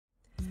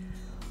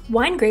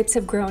Wine grapes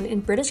have grown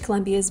in British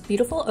Columbia's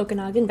beautiful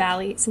Okanagan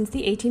Valley since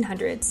the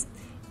 1800s.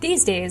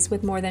 These days,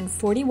 with more than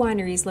 40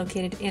 wineries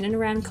located in and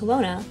around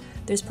Kelowna,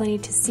 there's plenty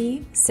to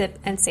see, sip,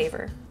 and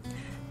savor.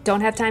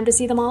 Don't have time to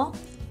see them all?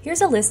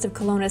 Here's a list of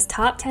Kelowna's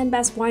top 10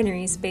 best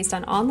wineries based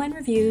on online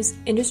reviews,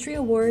 industry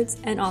awards,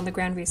 and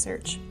on-the-ground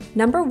research.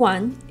 Number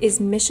 1 is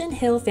Mission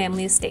Hill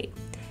Family Estate.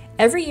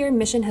 Every year,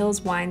 Mission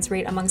Hill's wines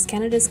rate amongst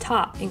Canada's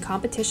top in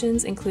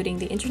competitions including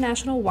the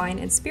International Wine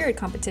and Spirit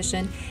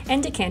Competition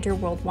and Decanter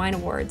World Wine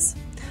Awards.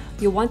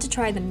 You'll want to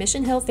try the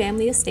Mission Hill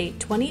Family Estate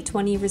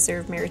 2020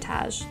 Reserve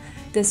Meritage.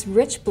 This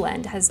rich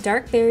blend has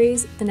dark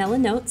berries, vanilla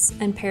notes,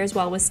 and pairs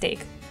well with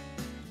steak.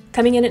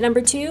 Coming in at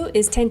number 2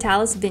 is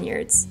Tantalus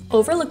Vineyards.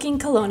 Overlooking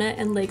Kelowna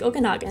and Lake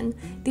Okanagan,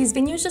 these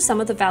vineyards are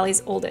some of the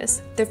valley's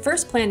oldest. Their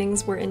first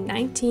plantings were in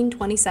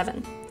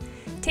 1927.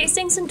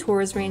 Tastings and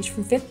tours range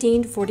from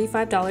 $15 to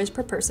 $45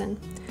 per person.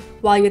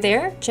 While you're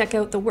there, check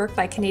out the work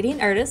by Canadian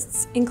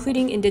artists,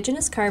 including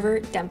Indigenous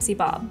carver Dempsey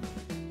Bob.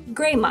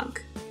 Grey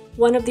Monk.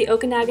 One of the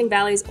Okanagan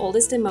Valley's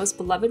oldest and most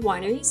beloved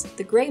wineries,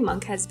 the Grey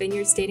Monk has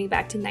vineyards dating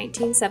back to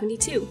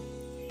 1972.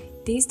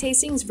 These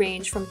tastings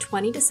range from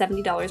 $20 to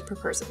 $70 per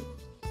person.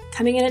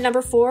 Coming in at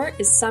number 4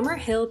 is Summer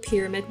Hill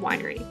Pyramid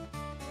Winery.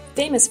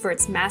 Famous for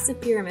its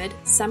massive pyramid,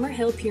 Summer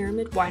Hill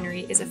Pyramid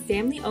Winery is a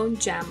family-owned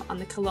gem on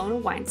the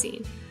Kelowna wine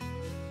scene.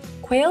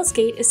 Quails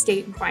Gate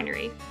Estate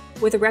Winery.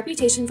 With a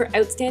reputation for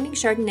outstanding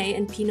Chardonnay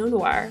and Pinot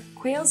Noir,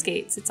 Quails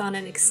Gate sits on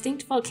an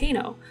extinct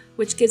volcano,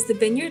 which gives the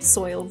vineyard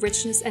soil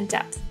richness and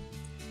depth.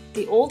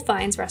 The Old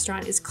Vines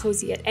restaurant is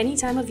cozy at any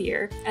time of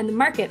year, and the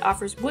market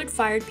offers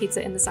wood-fired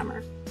pizza in the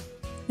summer.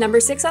 Number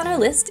 6 on our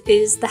list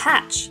is The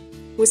Hatch.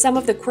 With some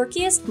of the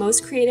quirkiest,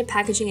 most creative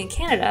packaging in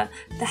Canada,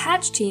 the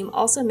Hatch team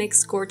also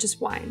makes gorgeous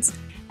wines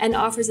and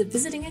offers a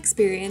visiting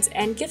experience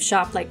and gift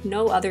shop like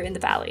no other in the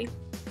valley.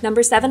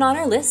 Number 7 on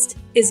our list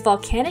is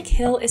Volcanic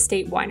Hill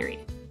Estate Winery.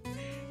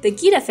 The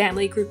Gita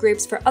family grew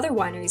grapes for other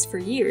wineries for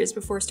years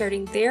before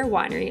starting their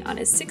winery on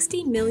a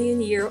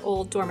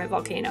 60-million-year-old dormant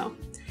volcano.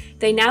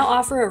 They now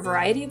offer a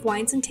variety of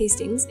wines and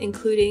tastings,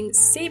 including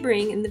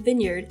savoring in the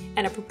vineyard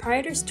and a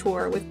proprietor's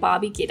tour with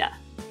Bobby Gita.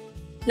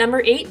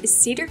 Number 8 is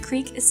Cedar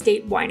Creek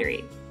Estate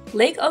Winery.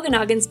 Lake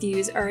Okanagan's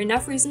views are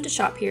enough reason to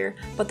shop here,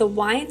 but the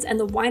wines and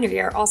the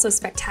winery are also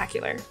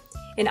spectacular.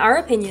 In our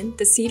opinion,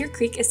 the Cedar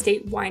Creek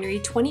Estate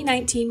Winery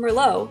 2019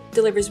 Merlot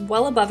delivers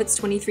well above its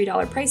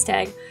 $23 price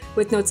tag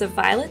with notes of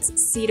violets,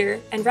 cedar,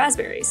 and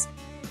raspberries.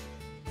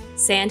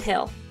 Sand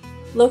Hill.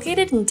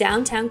 Located in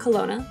downtown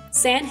Kelowna,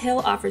 Sand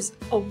Hill offers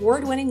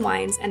award-winning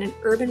wines and an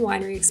urban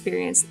winery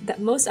experience that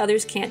most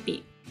others can't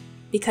beat.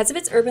 Because of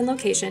its urban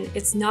location,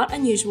 it's not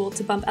unusual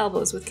to bump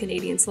elbows with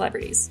Canadian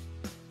celebrities.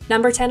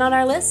 Number 10 on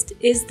our list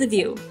is The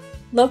View.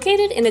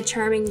 Located in a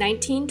charming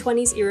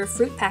 1920s era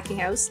fruit packing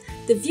house,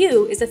 The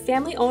View is a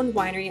family-owned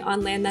winery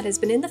on land that has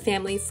been in the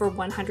family for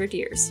 100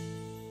 years.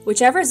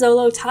 Whichever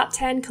Zolo Top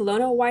 10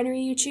 Kelowna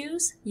winery you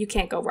choose, you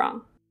can't go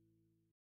wrong.